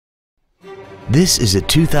This is a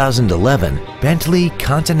 2011 Bentley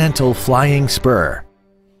Continental Flying Spur.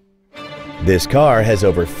 This car has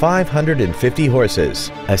over 550 horses,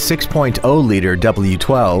 a 6.0-liter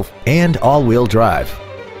W12, and all-wheel drive.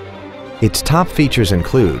 Its top features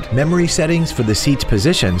include memory settings for the seat's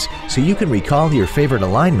positions so you can recall your favorite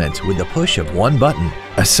alignment with the push of one button,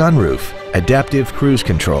 a sunroof, adaptive cruise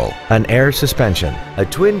control, an air suspension, a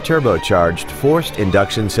twin-turbocharged forced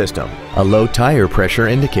induction system, a low tire pressure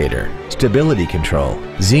indicator, stability control,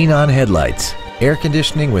 xenon headlights, air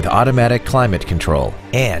conditioning with automatic climate control,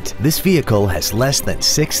 and this vehicle has less than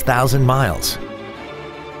 6,000 miles.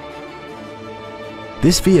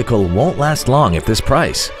 This vehicle won't last long at this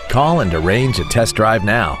price. Call and arrange a test drive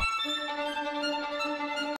now.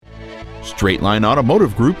 Straight Line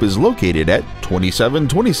Automotive Group is located at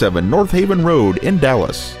 2727 Northaven Road in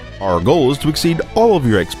Dallas. Our goal is to exceed all of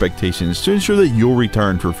your expectations to ensure that you'll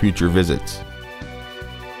return for future visits.